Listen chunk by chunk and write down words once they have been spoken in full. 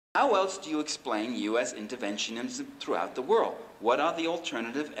How else do you explain U.S. interventionism throughout the world? What are the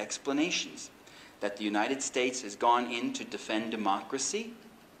alternative explanations? That the United States has gone in to defend democracy?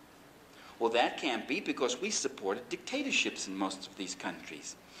 Well, that can't be, because we supported dictatorships in most of these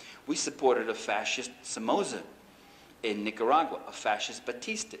countries. We supported a fascist Somoza in Nicaragua, a fascist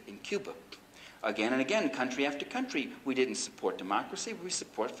Batista in Cuba. Again and again, country after country, we didn't support democracy, we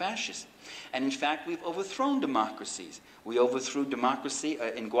support fascists. And in fact, we've overthrown democracies. We overthrew democracy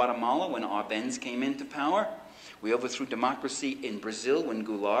in Guatemala when Arbenz came into power. We overthrew democracy in Brazil when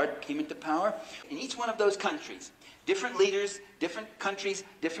Goulart came into power. In each one of those countries, different leaders, different countries,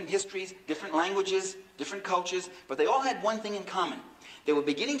 different histories, different languages, different cultures, but they all had one thing in common. They were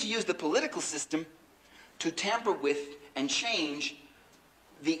beginning to use the political system to tamper with and change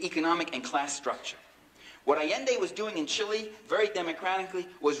the economic and class structure. What Allende was doing in Chile, very democratically,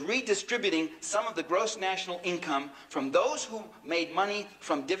 was redistributing some of the gross national income from those who made money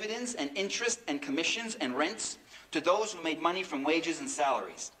from dividends and interest and commissions and rents to those who made money from wages and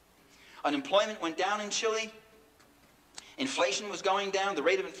salaries. Unemployment went down in Chile. Inflation was going down. The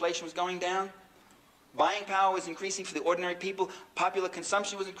rate of inflation was going down. Buying power was increasing for the ordinary people. Popular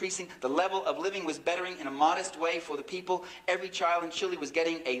consumption was increasing. The level of living was bettering in a modest way for the people. Every child in Chile was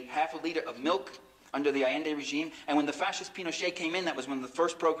getting a half a liter of milk under the Allende regime. And when the fascist Pinochet came in, that was one of the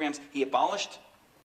first programs he abolished.